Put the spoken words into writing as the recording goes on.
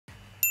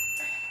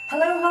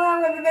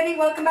Hello everybody,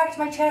 welcome back to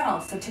my channel.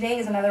 So today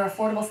is another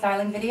affordable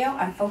styling video.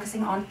 I'm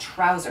focusing on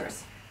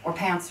trousers or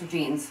pants or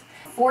jeans.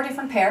 4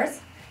 different pairs,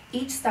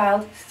 each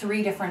styled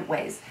 3 different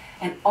ways.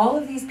 And all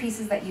of these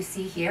pieces that you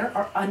see here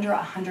are under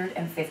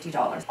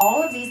 $150.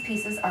 All of these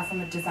pieces are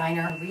from a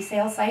designer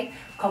resale site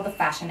called The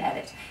Fashion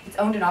Edit. It's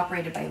owned and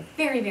operated by a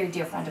very, very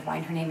dear friend of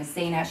mine. Her name is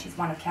Zaina. She's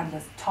one of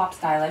Canada's top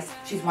stylists.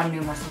 She's won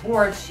numerous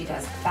awards. She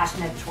does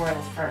fashion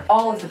editorials for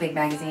all of the big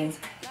magazines.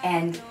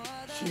 And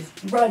she's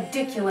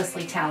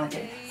ridiculously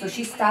talented. So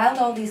she styled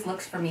all these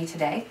looks for me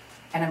today,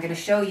 and I'm going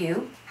to show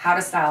you how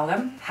to style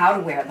them, how to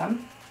wear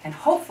them, and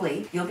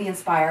hopefully you'll be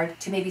inspired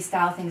to maybe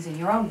style things in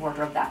your own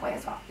wardrobe that way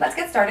as well. Let's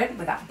get started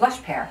with that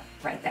blush pair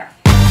right there.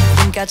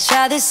 Think I'll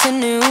try this a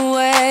new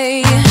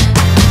way.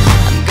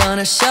 I'm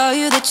gonna show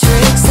you the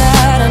tricks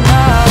that I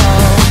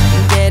know.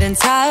 I'm getting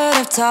tired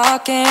of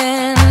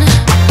talking,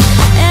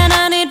 and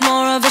I need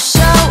more of a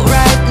show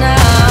right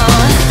now.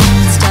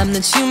 It's time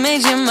that you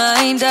made your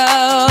mind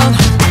up,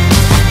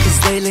 'cause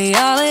lately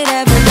all it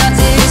ever does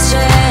is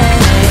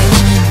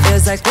change.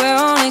 Feels like we're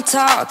only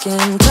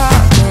talking,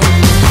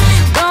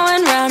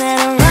 going round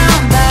and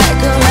around,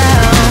 back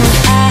around.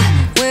 I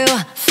will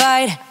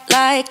fight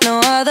like no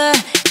other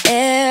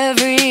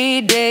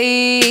every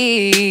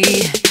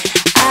day.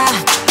 I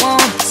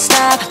won't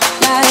stop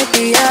like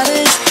the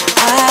others.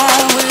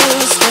 I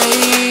will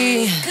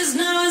stay, 'cause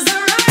now is the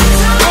right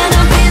time, and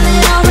I'm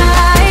feeling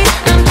alright.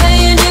 I'm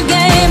playing your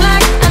game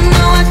like I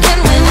know I can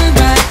win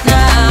right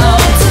now.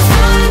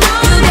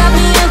 You got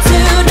me on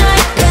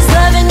tonight, 'cause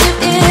loving you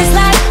is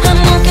like I'm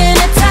walking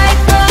a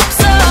tightrope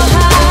so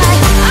high.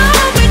 I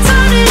won't be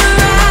turning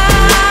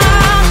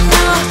around,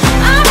 no,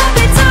 I won't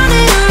be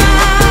turning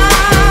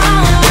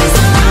around. It's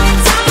the right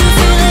time. You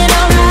feeling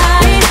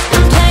alright?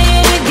 I'm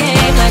playing your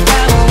game like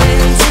I will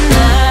win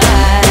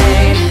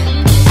tonight.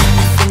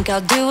 I think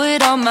I'll do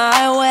it on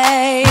my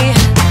way.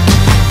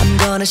 I'm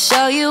gonna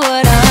show you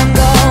what I'm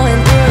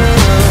going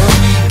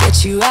through,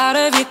 get you out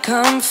of your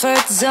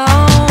comfort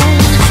zone,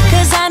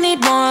 'cause I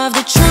need more of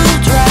the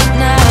truth right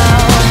now.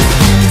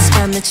 It's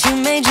time that you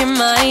made your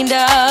mind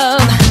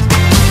up,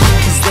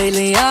 'cause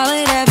lately all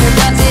it ever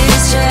does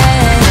is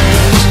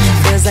change.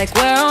 Feels like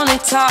we're only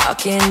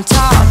talking,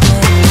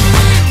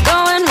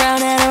 going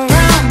round and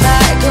around,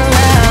 back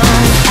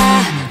around.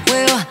 I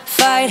will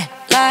fight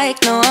like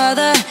no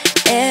other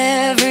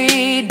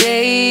every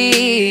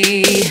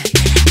day.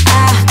 I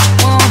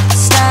won't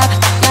stop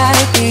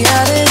like the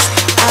others.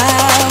 I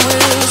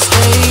will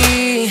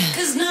stay,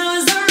 'cause now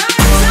is the right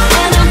time,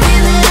 and I'm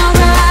feeling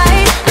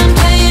alright. I'm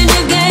playing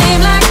your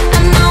game like I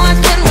know I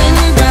can win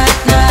right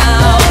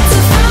now.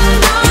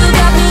 You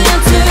got me on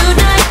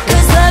tonight,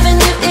 'cause loving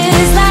you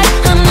is like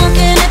I'm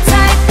walking a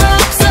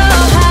tightrope so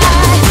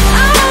high.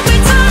 I won't be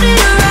turning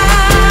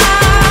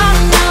around,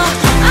 no,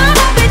 I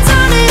won't be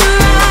turning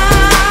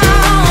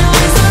around.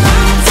 It's the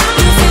right time.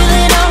 You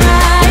feeling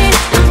alright?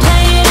 I'm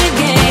playing your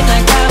game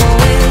like I will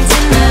win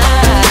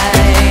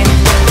tonight.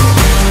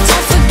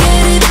 Don't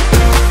forget it,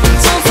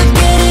 don't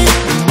forget it,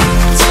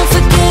 don't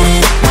forget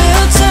it.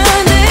 We'll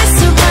turn this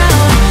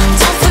around.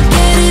 Don't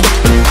forget it,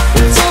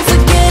 don't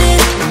forget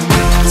it,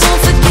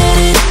 don't forget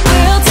it.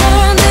 We'll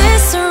turn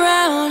this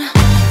around.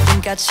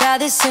 Think I'll try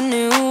this a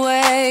new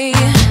way.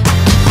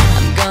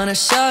 I'm gonna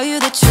show you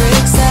the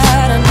tricks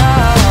that I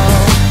know.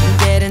 I'm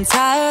getting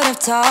tired of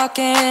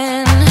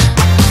talking,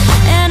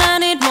 and I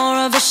need more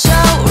of a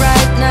show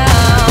right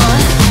now.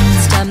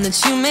 It's time that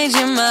you made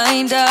your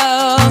mind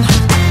up,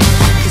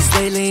 'cause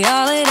lately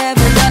all it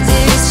ever does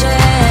is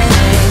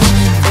change.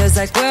 Feels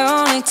like we're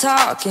only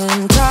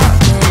talking,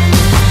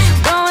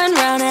 going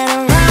round and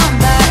around,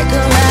 back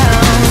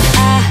around.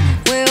 I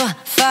will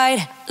fight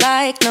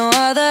like no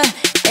other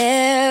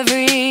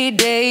every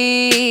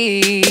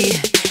day.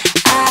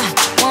 I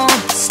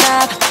won't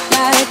stop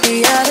like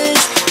the others.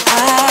 I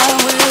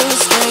will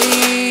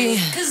stay,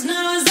 'cause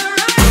now is the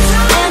right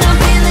time, and I'm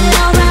feeling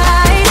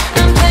alright.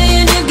 I'm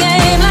playing your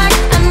game like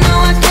I know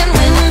I can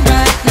win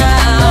right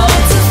now.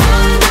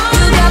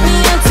 You got me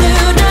on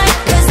tonight,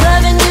 'cause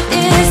loving you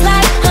is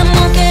like I'm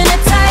walking a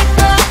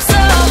tightrope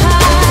so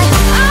high.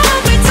 I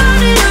won't be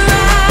turning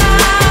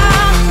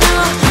around, no,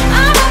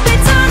 I won't be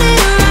turning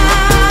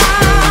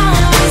around.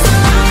 It's the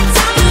right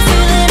time. You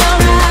feeling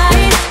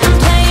alright? I'm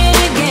playing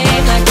your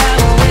game like I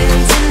will win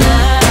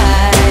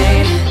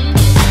tonight.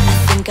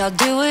 I think I'll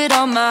do it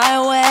on my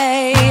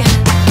way.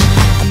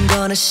 I'm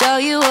gonna show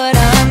you what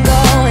I'm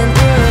going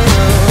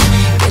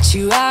through, get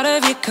you out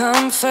of your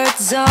comfort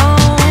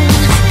zone,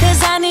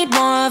 'cause I need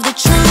more of the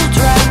truth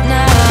right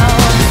now.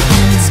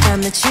 It's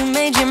time that you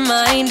made your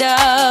mind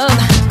up,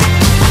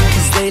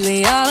 'cause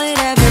lately all it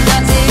ever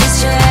does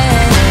is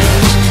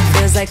change.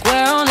 Feels like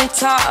we're only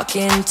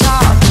talking,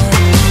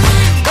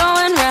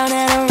 going round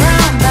and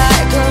around,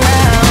 back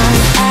around.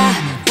 I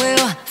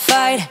will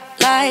fight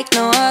like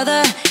no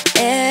other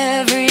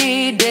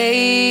every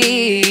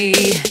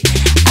day.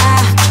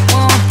 I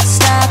won't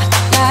stop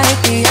like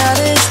the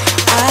others.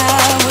 I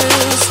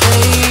will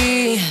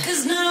stay,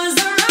 'cause now is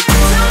the right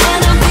time,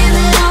 and I'm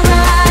feeling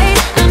alright.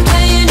 I'm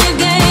playing your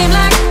game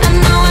like I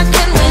know I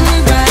can win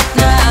right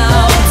now.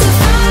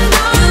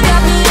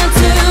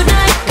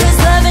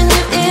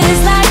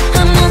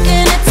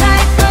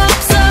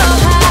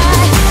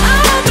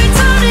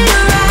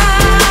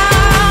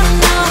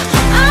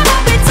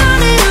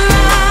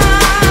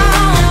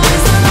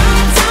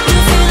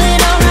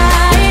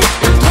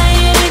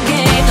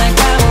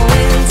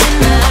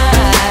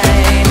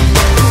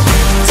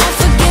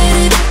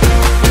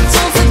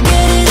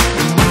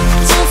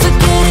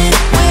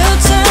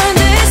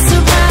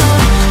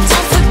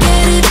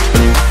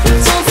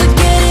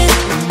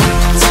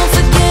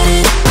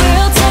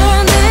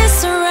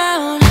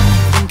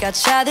 I'll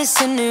try this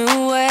a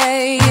new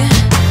way.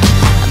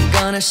 I'm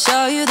gonna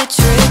show you the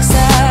tricks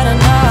that I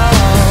know.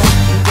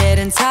 I'm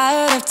getting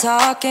tired of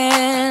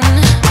talking,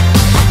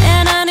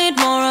 and I need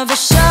more of a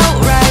show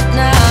right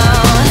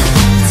now.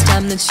 It's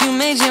time that you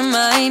made your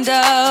mind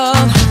up,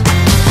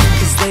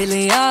 'cause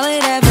lately all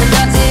it ever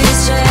does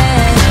is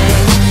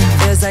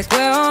change. Feels like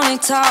we're only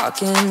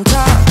talking,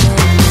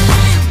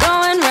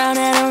 going round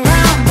and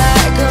around,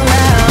 back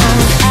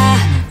around. I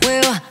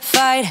will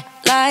fight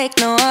like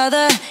no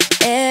other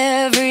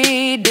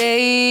every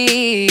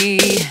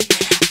day.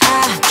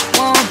 I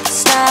won't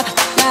stop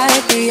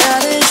like the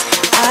others.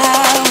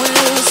 I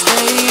will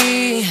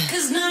stay,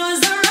 'cause now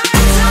is the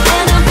right time,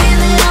 and I'm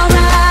feeling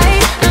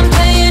alright. I'm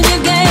playing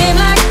your game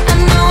like I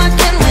know I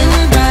can win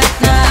right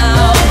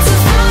now.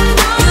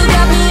 You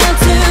got me on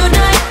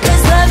tonight,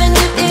 'cause loving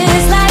you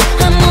is like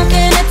I'm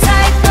walking a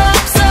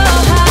tightrope so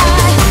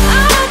high.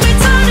 I won't be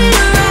turning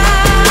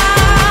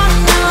around,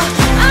 no,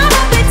 I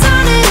won't be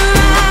turning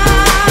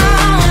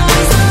around.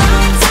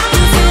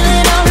 You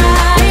feeling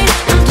alright?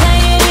 I'm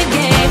playing your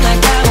game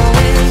like I will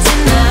win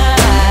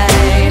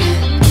tonight.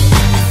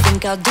 I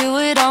think I'll do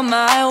it on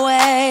my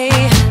way.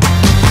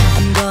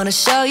 I'm gonna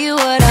show you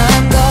what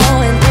I'm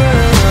going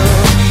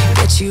through,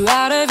 get you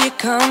out of your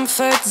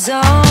comfort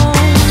zone,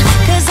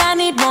 'cause I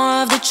need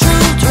more of the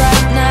truth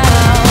right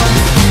now.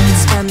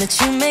 It's time that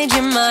you made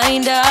your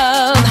mind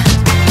up,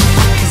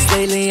 'cause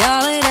lately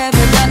all it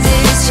ever does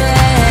is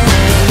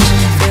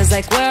change. Feels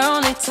like we're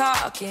only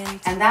talking.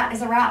 And that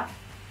is a wrap.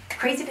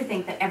 Crazy to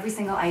think that every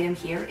single item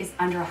here is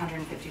under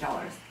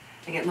 $150.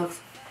 Like, it looks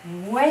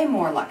way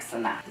more luxe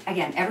than that.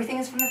 Again, everything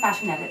is from the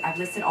Fashion Edit. I've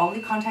listed all the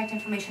contact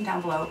information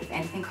down below. If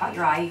anything caught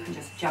your eye, you can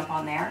just jump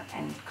on there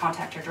and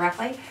contact her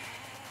directly.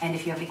 And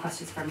if you have any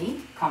questions for me,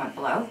 comment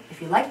below.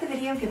 If you liked the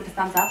video, give it a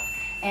thumbs up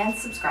and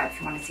subscribe if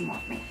you want to see more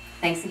of me.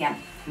 Thanks again,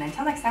 and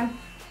until next time,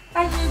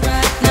 bye.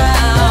 Right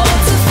now.